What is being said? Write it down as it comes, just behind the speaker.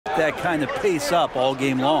that kind of pace up all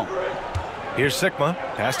game long. Here's Sigma,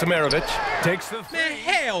 pass to Maravich, takes the Man,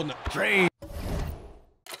 hell no. drain.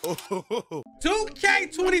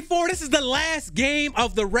 2K24, this is the last game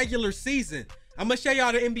of the regular season. I'm gonna show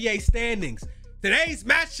y'all the NBA standings. Today's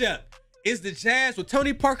matchup is the Jazz with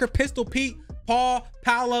Tony Parker, Pistol Pete, Paul,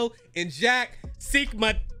 Paolo, and Jack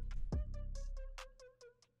Sigma.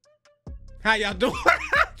 How y'all doing?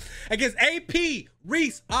 Against AP,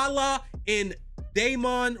 Reese, Allah, and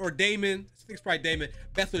Damon, I think it's probably Damon,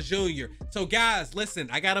 Bethel Jr. So guys, listen,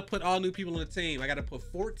 I gotta put all new people on the team. I gotta put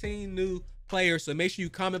 14 new players, so make sure you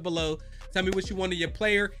comment below. Tell me what you want of your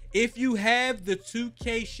player. If you have the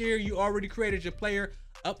 2K share, you already created your player,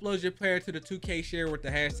 upload your player to the 2K share with the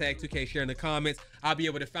hashtag 2K share in the comments. I'll be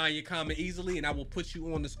able to find your comment easily and I will put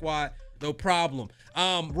you on the squad, no problem.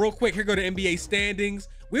 Real quick, here go the NBA standings.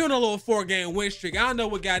 We on a little 4-game win streak. I don't know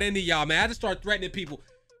what got into y'all, man. I just started threatening people.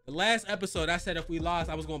 The last episode, I said if we lost,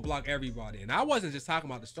 I was gonna block everybody. And I wasn't just talking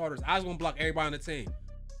about the starters. I was gonna block everybody on the team.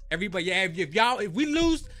 Everybody, yeah, if we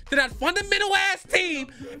lose to that fundamental ass team,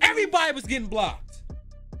 everybody was getting blocked.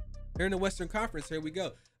 Here in the Western Conference, here we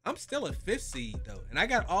go. I'm still a 5th seed though, and I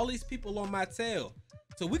got all these people on my tail.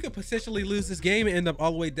 So we could potentially lose this game and end up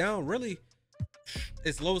all the way down, really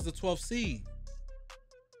as low as the 12th seed.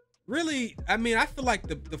 Really, I mean, I feel like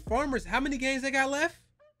the Farmers, how many games they got left?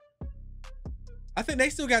 I think they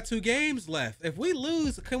still got 2 games left. If we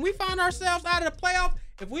lose, can we find ourselves out of the playoff?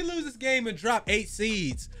 If we lose this game and drop 8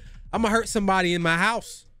 seeds, I'm gonna hurt somebody in my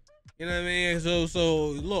house. You know what I mean? So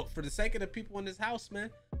look, for the sake of the people in this house, man,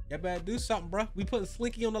 y'all better do something, bro. We putting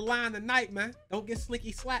Slinky on the line tonight, man. Don't get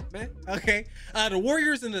Slinky slapped, man. Okay. The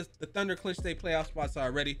Warriors and the Thunder clinched their playoff spots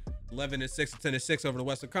already. 11-6 and 10-6 over the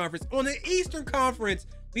Western Conference. On the Eastern Conference,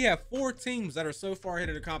 we have 4 teams that are so far ahead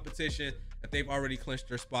of the competition that they've already clinched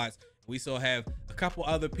their spots. We still have a couple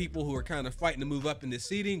other people who are kind of fighting to move up in the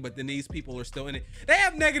seeding, but then these people are still in it. They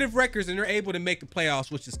have negative records and they're able to make the playoffs,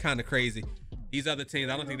 which is kind of crazy. These other teams,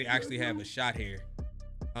 I don't think they actually have a shot here.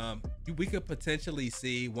 We could potentially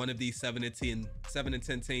see one of these 7 and 10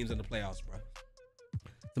 teams in the playoffs, bro.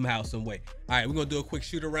 Somehow, some way. All right, we're gonna do a quick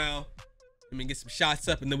shoot around. Let me get some shots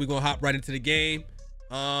up, and then we're gonna hop right into the game.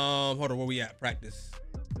 Hold on, where we at? Practice.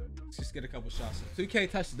 Let's just get a couple shots.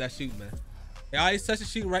 2K touches that shoot, man. They always touch the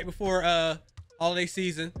shoot right before holiday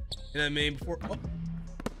season. You know what I mean? Before. Oh.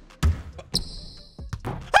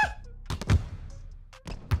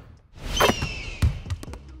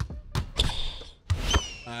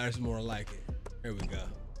 There's more like it. Here we go.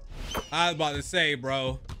 I was about to say,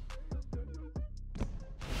 bro.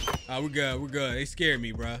 We're good. We're good. They scared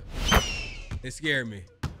me, bro. They scared me.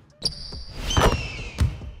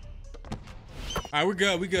 All right, we're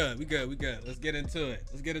good. We good. We good. We good. Let's get into it.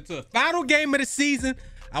 Let's get into it. Final game of the season.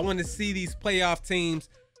 I want to see these playoff teams.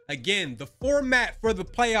 Again, the format for the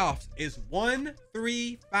playoffs is 1,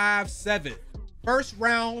 3, 5, 7. First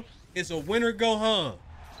round is a winner go home.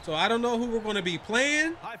 So I don't know who we're going to be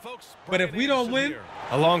playing, but if we don't win,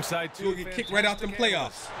 alongside we'll get kicked right out them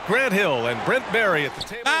playoffs. Grant Hill and Brent Barry at the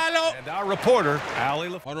table, and our reporter, Allie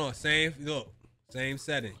LaFleur. Hold on, same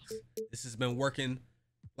settings. This has been working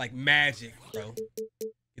like magic, bro.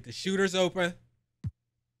 Get the shooters open.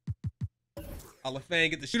 Alafang,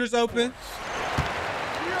 get the shooters open.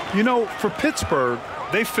 You know, for Pittsburgh,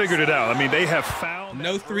 they figured it out. I mean, they have found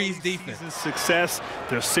no threes defense success.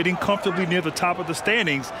 They're sitting comfortably near the top of the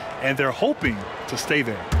standings, and they're hoping to stay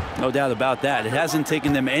there. No doubt about that. It hasn't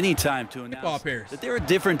taken them any time to announce that they're a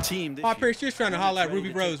different team. Paul Pierce, you're trying to holler at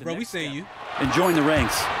Ruby Rose, bro. We seen you. And join the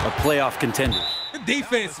ranks of playoff contenders. The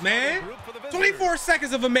defense, man. 24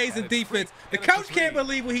 seconds of amazing defense. The coach can't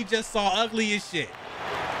believe what he just saw. Ugly as shit.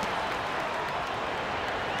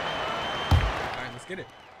 All right, let's get it.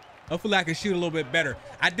 Hopefully I can shoot a little bit better.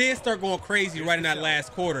 I did start going crazy right in that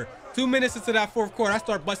last quarter. 2 minutes into that 4th quarter, I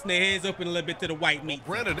start busting their heads open a little bit to the white meat.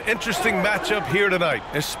 Brent, an interesting matchup here tonight,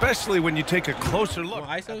 especially when you take a closer look.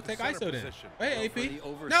 ISO, take ISO then. Hey, AP.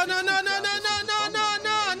 No.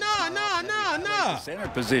 Center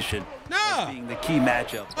position. No. Being the key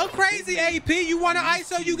matchup. Oh, crazy, AP. You want an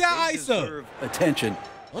ISO, you got ISO. Attention.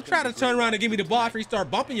 Don't try to turn around and give me the ball after you start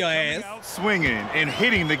bumping your ass. Swinging and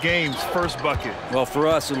hitting the game's first bucket. Well, for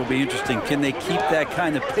us, it'll be interesting. Can they keep that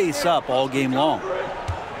kind of pace up all game long?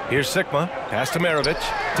 Here's Sigma, pass to Maravich,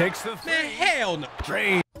 takes the man, hell no.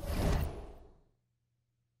 Drain.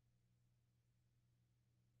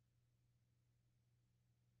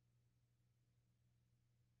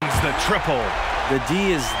 The triple. The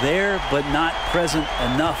D is there, but not present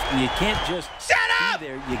enough. And you can't just be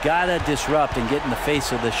there. You gotta disrupt and get in the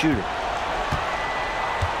face of the shooter.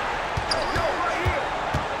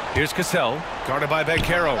 Here's Cassell, guarded by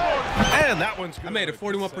Vaquero. And that one's good. I made it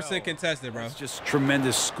 41% contested, bro. It's just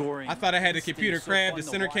tremendous scoring. I thought I had the computer crab. The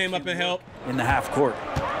center came up and helped. In the half court.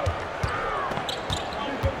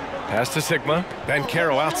 Pass to Sigma.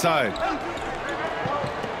 Bankero outside.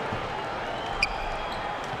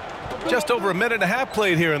 Just over a minute and a half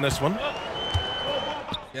played here in this one.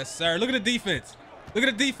 Yes, sir. Look at the defense. Look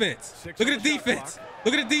at the defense. Look at the defense.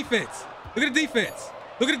 Look at the defense. Look at the defense.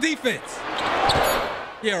 Look at the defense.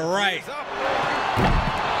 Yeah, right.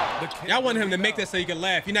 Y'all want him to make that so you can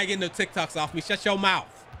laugh. You're not getting no TikToks off me. Shut your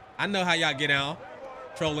mouth. I know how y'all get out.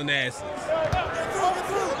 Trolling asses.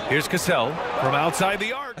 Here's Cassell from outside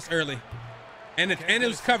the arc. That's early. And it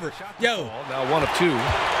was covered. Yo. Now 1 of 2.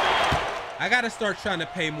 I got to start trying to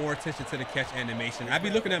pay more attention to the catch animation. I be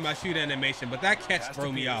looking at my shoot animation, but that catch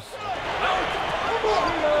throw me off.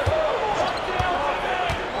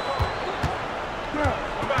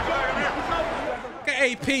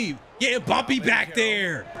 Okay, AP, getting bumpy back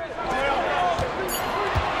there.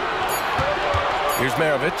 Here's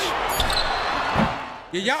Maravich.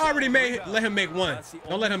 Yeah, y'all already let him make one.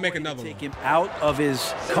 Don't let him make another one. Take him out of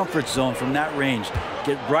his comfort zone from that range.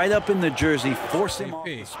 Get right up in the jersey, force him off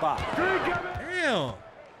the spot. Damn,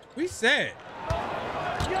 we said.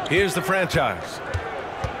 Here's the franchise.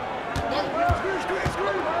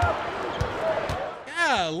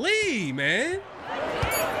 Golly, man.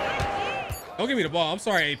 Don't give me the ball. I'm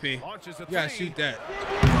sorry, AP. You gotta shoot that.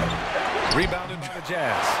 Rebounded by the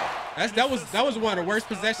Jazz. That was one of the worst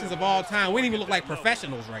possessions of all time. We didn't even look like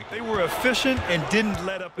professionals right there. They were efficient and didn't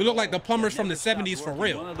let up. We looked like the plumbers from the 70s for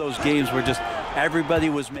real. One of those games where just everybody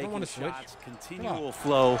was making shots, continual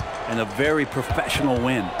flow, and a very professional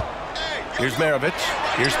win. Here's Maravich.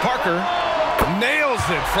 Here's Parker. Nails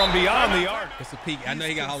it from beyond the arc. It's a peak. I know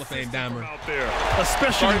he got Hall of Fame dimer. Out there,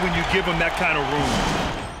 especially when you give him that kind of room.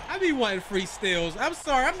 I be wanting free steals. I'm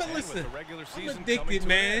sorry. Listen, I'm addicted,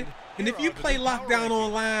 man. And if you play lockdown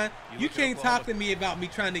online, you can't talk to me about me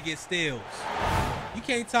trying to get steals. You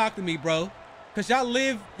can't talk to me, bro. Because y'all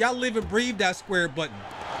live and breathe that square button.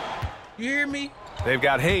 You hear me? They've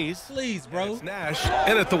got Hayes. Please, bro. It's Nash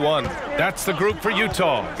in at the 1. That's the group for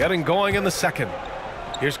Utah. Getting going in the 2nd.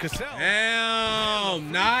 Here's Cassell.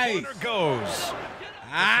 Damn, nice. Goes.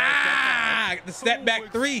 The step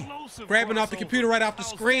back 3. Grabbing off the computer right off the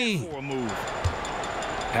screen.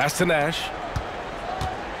 Pass to Nash.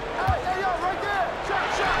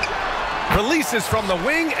 Releases from the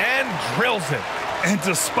wing and drills it. And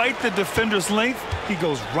despite the defender's length, he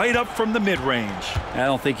goes right up from the mid-range. I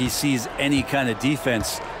don't think he sees any kind of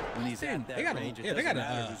defense when he's at that range. They got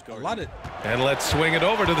a lot of. And let's swing it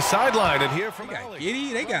over to the sideline and hear from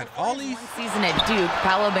Giddy. They got all these. One season at Duke,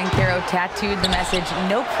 Paolo Banchero tattooed the message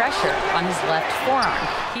 "No pressure" on his left forearm.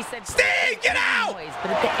 He said, "Steve, get out!"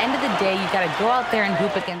 But at the end of the day, you got to go out there and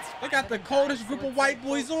hoop against. They got the coldest group of white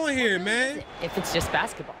boys on here, man. If it's just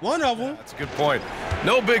basketball. One of them. That's a good point.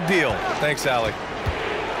 No big deal. Thanks, Allie.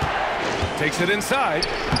 Takes it inside.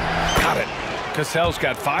 Got it. Cassell's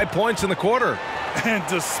got 5 points in the quarter. And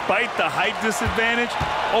despite the height disadvantage,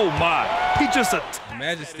 oh my, he just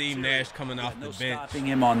imagine Steve Nash coming off the bench. Stopping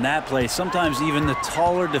him on that play. Sometimes even the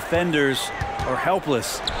taller defenders are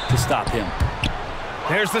helpless to stop him.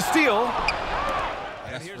 There's the steal.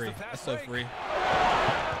 That's free. That's so free.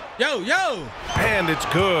 Yo. And it's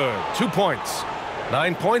good. 2 points.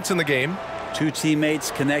 9 points in the game. 2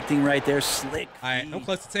 teammates connecting right there. Slick. All right, I'm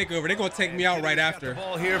close to takeover. They're going to take me out right after.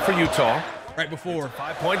 Ball here for Utah. Right before.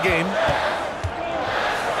 5-point game.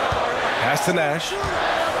 Pass to Nash.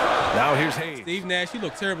 Now here's Hayes. Steve Nash, you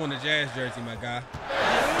look terrible in the Jazz jersey, my guy.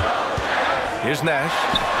 Here's Nash.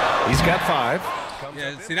 He's got 5.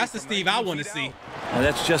 Yeah, see, that's the Steve I want to see. Now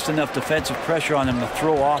that's just enough defensive pressure on him to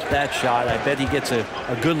throw off that shot. I bet he gets a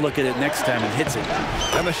good look at it next time and hits it.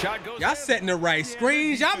 And the shot goes. Y'all setting the right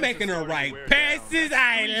screens. Y'all making the right passes.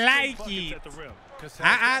 I like it.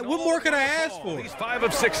 What more could I ask for? He's 5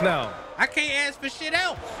 of 6 now. I can't ask for shit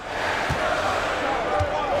else.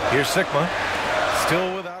 Here's Sigma.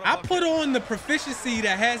 Still without. I put on the proficiency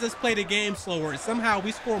that has us play the game slower. Somehow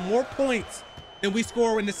we score more points than we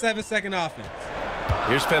score in the 7-second offense.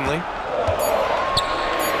 Here's Finley.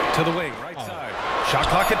 To the wing, right side. Shot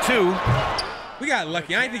clock at 2. We got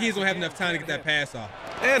lucky. I didn't think he was going to have enough time to get that pass off.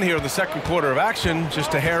 And here in the 2nd quarter of action,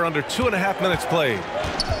 just a hair under 2.5 minutes played.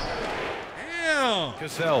 Damn.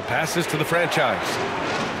 Cassell passes to the franchise.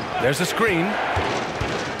 There's a screen.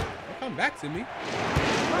 Don't come back to me.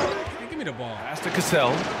 Give me the ball. Pass to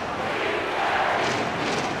Cassell.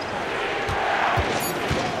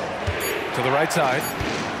 To the right side.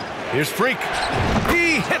 Here's Freak.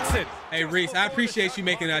 He hits it. Hey, Reese, I appreciate you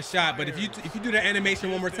making that shot, but if you do the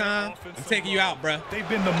animation one more time, I'm taking you out, bro. They've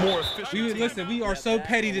been the more efficient. Listen, we are so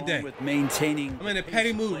petty today. With maintaining. I'm in a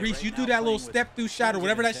petty mood. Reese, you do that little step through shot or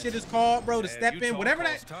whatever that shit is called, bro, to step in, whatever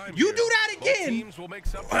that. You do that again.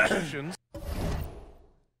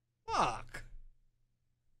 Fuck.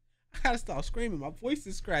 I gotta stop screaming. My voice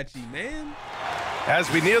is scratchy, man.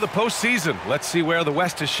 As we near the postseason, let's see where the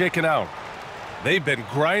West is shaken out. They've been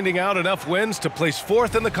grinding out enough wins to place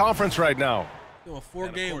 4th in the conference right now. Doing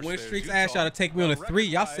 4-game win streaks. I asked y'all to take me on a 3.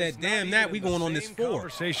 Y'all said, damn that, we going on this 4.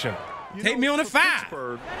 Take me on a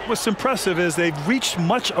 5. What's impressive is they've reached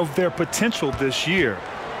much of their potential this year.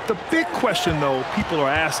 The big question, though, people are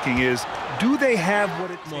asking is, do they have what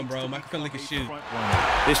it takes? Come on, bro. Michael Finley can shoot.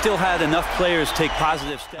 They still had enough players take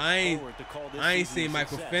positive steps forward to call this. I ain't seen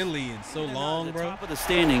Michael Finley in so long, bro. Top of the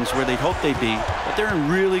standings where they'd hope they'd be, but they're in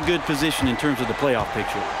really good position in terms of the playoff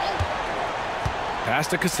picture. Pass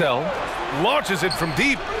to Cassell. Launches it from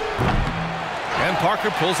deep. And Parker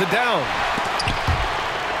pulls it down.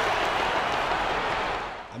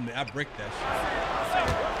 I bricked that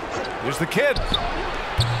shit. Here's the kid.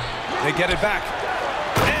 They get it back.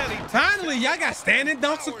 Finally, y'all got standing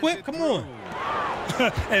dunks equipped. Come on.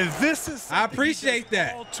 And this is. I appreciate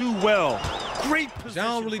that. All too well. Great position.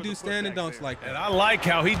 Y'all don't really do standing dunks like that. And I like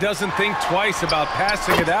how he doesn't think twice about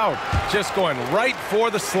passing it out. Just going right for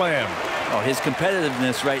the slam. Oh, his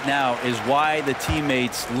competitiveness right now is why the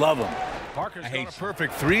teammates love him. Parker's got a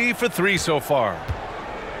perfect 3 for 3 so far.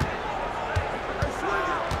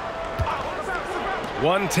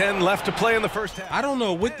 1:10 left to play in the first half. I don't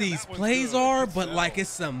know what these plays are, but like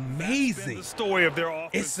it's amazing. The story of their offense.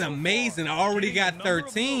 It's amazing. I already got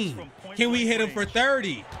 13. Can we hit him for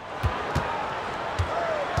 30?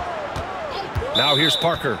 Now here's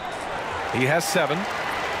Parker. He has 7.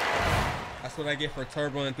 That's what I get for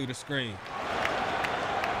turboing through the screen.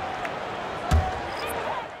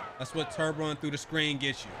 That's what turboing through the screen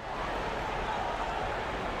gets you.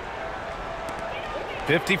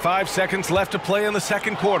 55 seconds left to play in the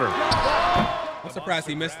second quarter. I'm surprised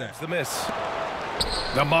he missed that. The miss.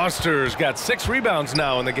 The Monsters got 6 rebounds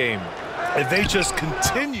now in the game. And they just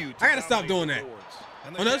continue. I got to stop doing that.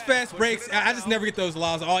 On those fast breaks, I just never get those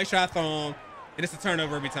laws. I always try to throw them, and it's a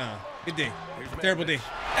turnover every time. Good D. Terrible D.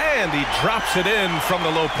 And he drops it in from the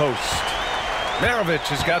low post. Maravich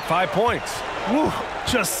has got 5 points. Woo,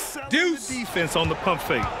 just Deuce defense on the pump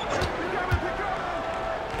fake.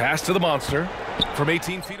 Pass to the Monster from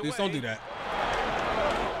 18 feet away. Deuce, don't do that.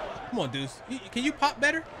 Come on, Deuce. Can you pop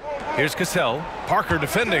better? Here's Cassell. Parker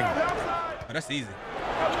defending. Oh, that's easy.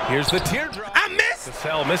 Here's the teardrop. I missed!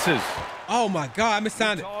 Cassell misses. Oh, my God. I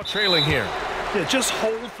mistimed it. All trailing here. Yeah, just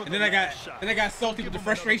hold for And then I got salty with the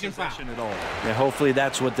frustration foul. Yeah, hopefully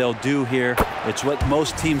that's what they'll do here. It's what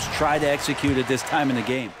most teams try to execute at this time in the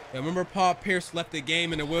game. Yeah, remember Paul Pierce left the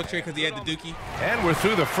game in a wheelchair because he had the dookie? And we're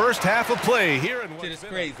through the first half of play here in Shit is what's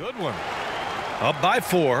been crazy. a good one. Up by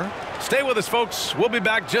 4. Stay with us, folks. We'll be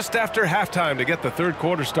back just after halftime to get the third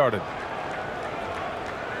quarter started.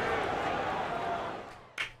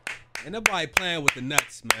 Ain't nobody playing with the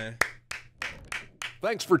nuts, man.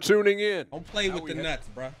 Thanks for tuning in. Don't play with the nuts,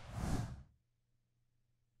 bro.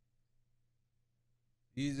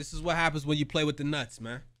 This is what happens when you play with the nuts,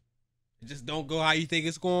 man. It just don't go how you think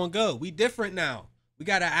it's going to go. We different now. We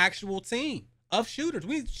got an actual team of shooters.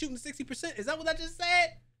 We shooting 60%. Is that what I just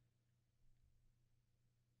said?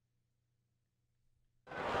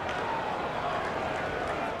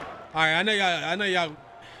 All right, I know y'all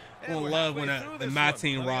gonna love when the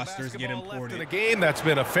MyTEAM rosters get imported. In a game that's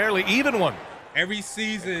been a fairly even one. Every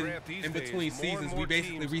season, in between seasons, we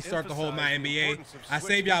basically restart the whole MyNBA. I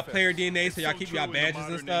save y'all player DNA so y'all keep y'all badges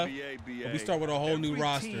and stuff. But we start with a whole new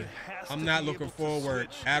roster. I'm not looking forward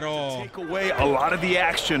at all Take away a lot of the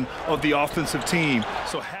action of the offensive team.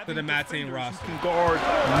 So having to the MyTEAM roster. can guard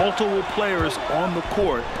multiple players on the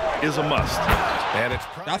court is a must. And it's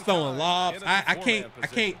Y'all throwing lobs. I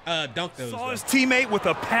can't dunk those. Saw his teammate with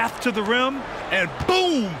a path to the rim, and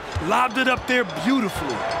boom, lobbed it up there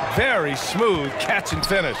beautifully. very smooth catch and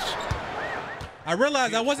finish. I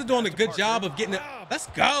realized I wasn't doing a good job of getting it. Let's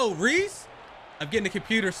go, Reese. Of getting the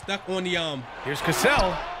computer stuck on the Here's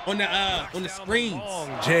Cassell. on the screens.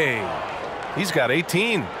 Jay. He's got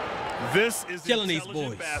 18. This is Killing these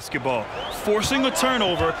intelligent boys. basketball, forcing a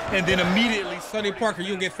turnover and then immediately. Sonny Parker, you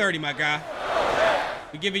can get 30, my guy.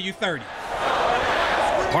 We're giving you 30.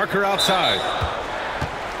 Parker outside.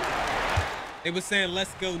 They was saying,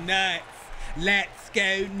 let's go nuts. Let's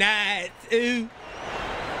go nuts. Ooh.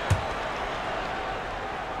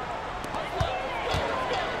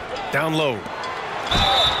 Down low.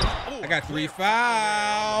 Cassell. I got 3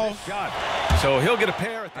 fouls. Shot. So he'll get a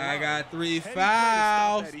pair. At the I line. got 3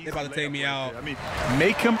 fouls. They're about to take me out. I mean,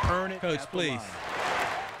 make him earn it. Coach, please.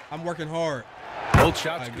 I'm working hard. Both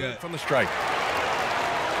shots good from the strike.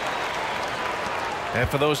 And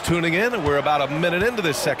for those tuning in, we're about a minute into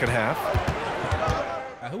this second half.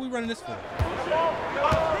 Who we running this for?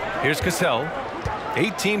 Here's Cassell.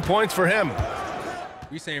 18 points for him.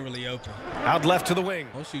 We saying really open. Out left to the wing.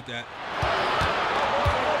 Don't shoot that.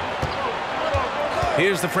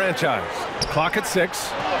 Here's the franchise. Clock at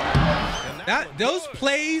 6. Those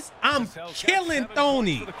plays, I'm killing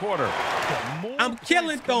Tony. I'm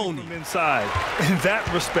killing Tony. From inside. In that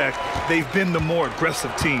respect, they've been the more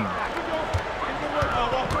aggressive team.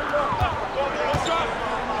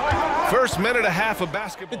 First minute and a half of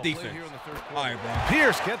basketball. Good defense. Here in the third quarter. All right, bro.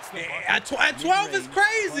 Pierce gets the At 12 is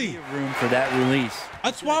crazy. Room for that release.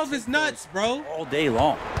 At 12 is nuts, bro. All day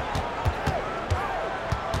long.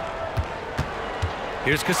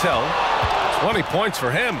 Here's Cassell. 20 points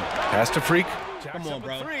for him. Pass to Freak. Come on,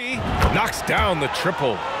 bro. 3. Knocks down the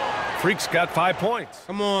triple. Freak's got 5 points.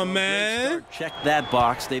 Come on, man. Check that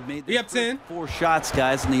box. They've made Yep, 10. 4 shots,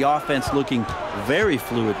 guys, and the offense looking very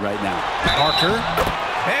fluid right now. Parker.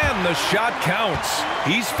 And the shot counts.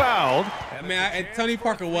 He's fouled. I mean, Tony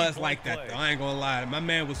Parker was like that, though. I ain't gonna lie. My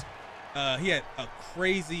man was, he had a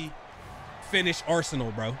crazy finish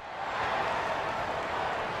arsenal, bro.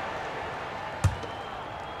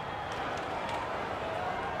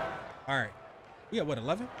 All right. We got what,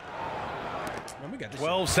 11? Man, we got this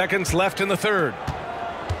 12 seconds left in the third.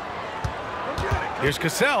 Here's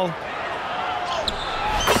Cassell.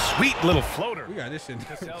 Sweet little floater. We got this shit.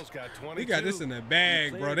 Cassell's got 22. We got this in the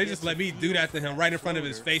bag, bro. They just let me do that to him right in front of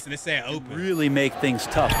his face, and it said open. Really make things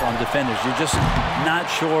tough on defenders. You're just not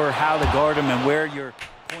sure how to guard them and where your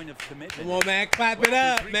point of commitment. Come on, man. Clap it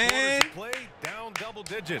up, man. Play down double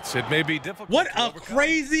digits. It may be difficult. What a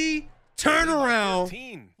crazy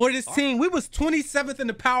turnaround for this team. We was 27th in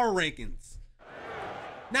the power rankings.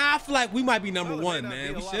 Now I feel like we might be number 1,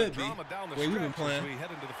 man. We should be. The way we've been playing.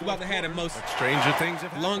 We about to have the most stranger things,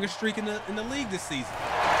 longest streak in the league this season.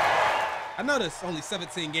 I know there's only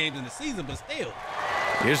 17 games in the season, but still.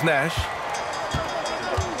 Here's Nash.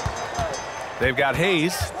 They've got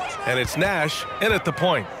Hayes, and it's Nash in at the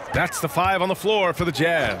point. That's the 5 on the floor for the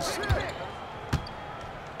Jazz.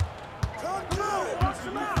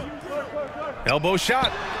 Elbow shot,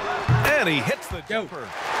 and he hits the jumper.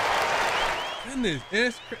 Goodness,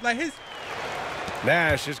 it's like his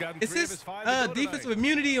Nash has gotten 3 is of his his 5 defensive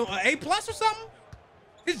immunity on A+ or something?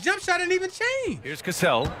 His jump shot didn't even change. Here's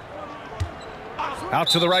Cassell. Out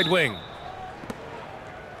to the right wing.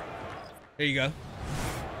 Here you go.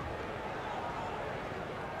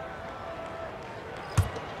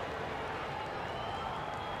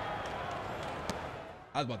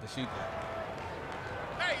 I was about to shoot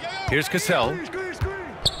that. Here's Cassell.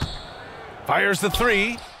 Fires the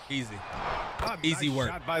 3. Easy. Easy work.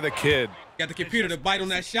 Shot by the kid. Got the computer to bite on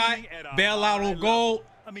that shot, bail out on goal.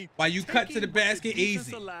 While you cut to the basket,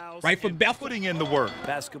 easy. Right for Bethel. Putting in the work.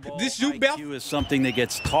 Basketball This you, IQ Bethel? is something that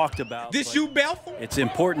gets talked about. This you, Bethel? Its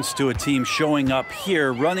importance to a team showing up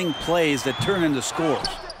here, running plays that turn into scores.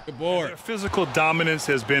 Good board. Their physical dominance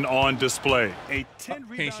has been on display. A 10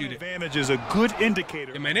 can't shoot it. advantage is a good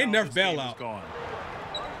indicator. Yeah, man, they nerfed bail bailout. Gone.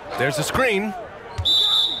 There's a screen.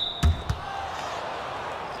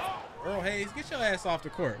 Earl Hayes, get your ass off the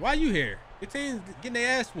court. Why you here? Your team's getting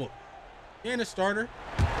their ass whooped. You ain't a starter.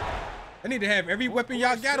 I need to have every weapon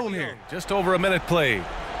y'all got on here. Just over a minute played.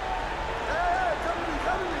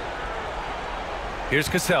 Here's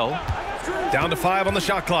Cassell. Down to 5 on the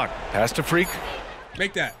shot clock. Pass to Freak.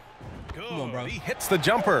 Make that. Come on, bro. He hits the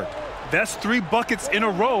jumper. That's 3 buckets in a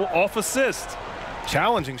row off assist.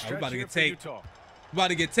 Challenging stretch. about to here get for take. Utah. About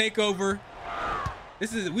to get takeover.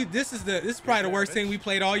 This is probably the worst thing we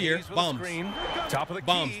played all year. Hayes with a Bums. screen. Top of the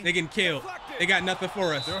Bums. key. They getting killed. They got nothing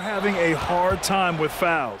for us. They're having a hard time with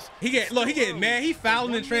fouls. He getting mad. He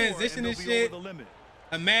fouling in transition and shit.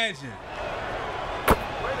 Imagine.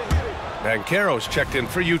 Banchero's checked in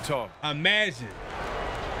for Utah. Imagine.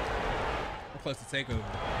 We're close to takeover.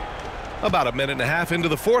 About a minute and a half into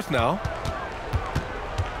the fourth now.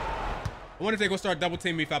 I wonder if they're going to start double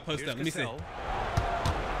teaming me if I post up. Let me see. Cassell.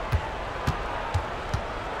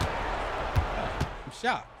 I'm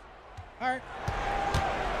shocked. All right.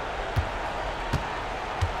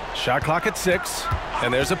 Shot clock at 6,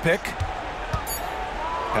 and there's a pick.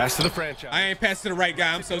 Pass to the franchise. I ain't passed to the right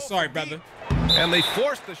guy. I'm so sorry, brother. And they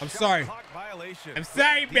forced the shot sorry. clock violation. I'm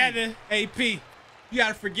sorry, brother. AP, you got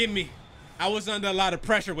to forgive me. I was under a lot of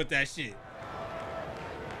pressure with that shit.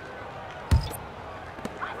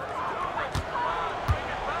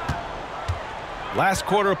 Last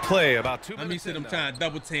quarter of play, about 2 minutes. I'm used to them trying to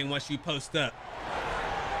double team once you post up.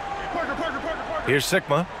 Here's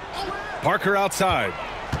Sigma. Parker outside.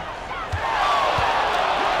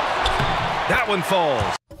 That one falls.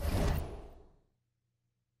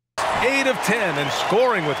 8 of 10 and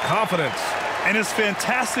scoring with confidence. And his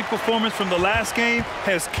fantastic performance from the last game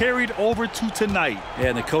has carried over to tonight. Yeah,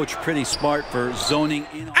 and the coach pretty smart for zoning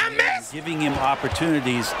in on him and giving him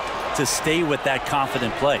opportunities to stay with that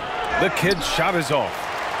confident play. The kid's shot is off.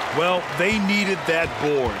 Well, they needed that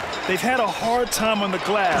board. They've had a hard time on the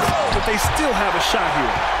glass, but they still have a shot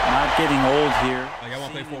here. Not getting old here. Oh, y'all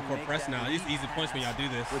want to play full-court press now. It's easy points when y'all do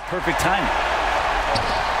this. With perfect timing.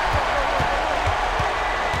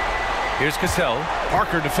 Here's Cassell.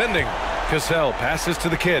 Parker defending. Cassell passes to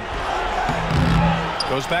the kid.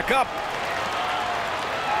 Goes back up.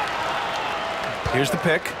 Here's the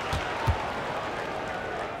pick.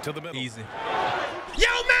 To the middle. Easy. Yo,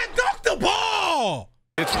 man, dunk the ball!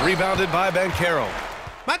 It's rebounded by Banchero.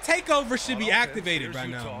 My takeover should be activated right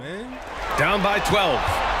now, man. Down by 12.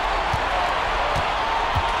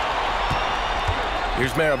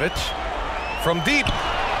 Here's Maravich. From deep.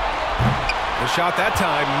 The shot that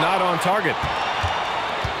time not on target.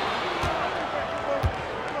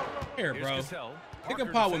 Here, bro. Pick a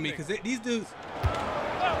pot with me, because these dudes.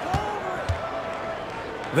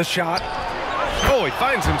 The shot. Oh, he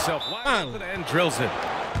finds himself wide open and drills it.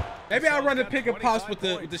 Maybe I'll run the pick and pops with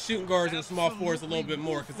the shooting guards and the small forwards a little bit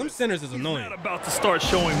more, because them centers is annoying. Not about to start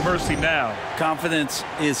showing mercy now. Confidence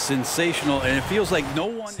is sensational, and it feels like no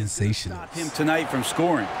one is going to stop him tonight from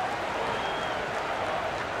scoring.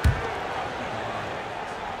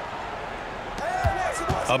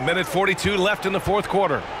 A minute 42 left in the fourth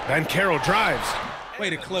quarter. Banchero drives. Way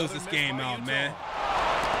to close this game out, man.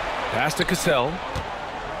 Pass to Cassell.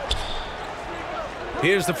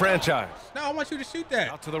 Here's the franchise. No, I want you to shoot that.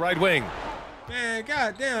 Out to the right wing. Man,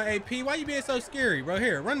 goddamn, AP, why you being so scary, bro?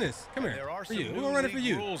 Here, run this. Come here. For you. We're gonna run it for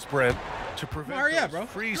you. Rules, Brent, to prevent hurry up, bro.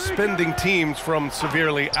 free spending teams from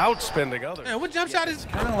severely outspending others. Man, what jump shot is?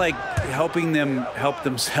 Kind of like helping them help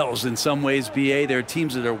themselves in some ways, BA. There are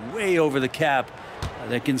teams that are way over the cap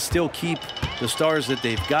that can still keep the stars that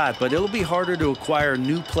they've got, but it'll be harder to acquire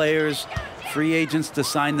new players, free agents to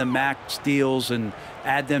sign the max deals and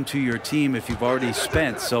add them to your team if you've already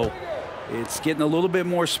spent. So it's getting a little bit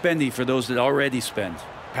more spendy for those that already spend.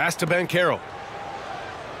 Pass to Banchero.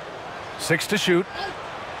 6 to shoot.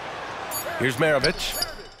 Here's Maravich.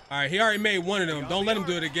 All right, he already made one of them. Don't let him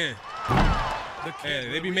do it again.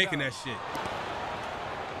 Yeah, they be making that shit.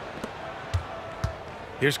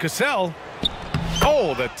 Here's Cassell.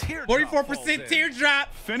 Oh, the teardrop. 44%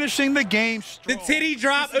 teardrop. Finishing the game strong. The titty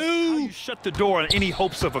drop. Ooh. You shut the door on any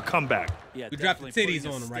hopes of a comeback. Yeah, we dropped the titties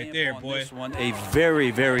on him right there, boy. This one, a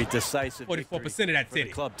very, very decisive 44% of that for titty.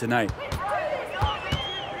 the club tonight.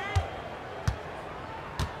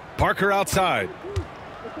 Parker outside.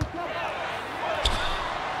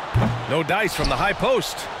 No dice from the high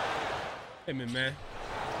post. Hey, man.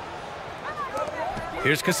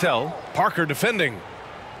 Here's Cassell. Parker defending.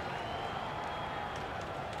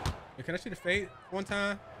 Hey, can I shoot a fade one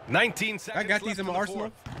time? 19 seconds. I got these in my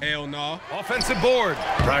arsenal. Hell no. Offensive board.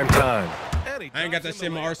 Prime time. I ain't got that shit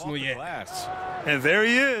in my arsenal yet. And there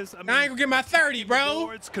he is. I ain't gonna get my 30, bro.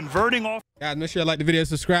 It's converting off. Guys, make sure you like the video,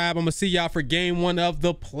 subscribe. I'm gonna see y'all for game 1 of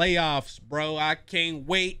the playoffs, bro. I can't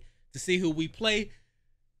wait to see who we play.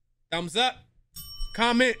 Thumbs up,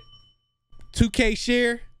 comment, 2K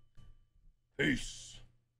share. Peace.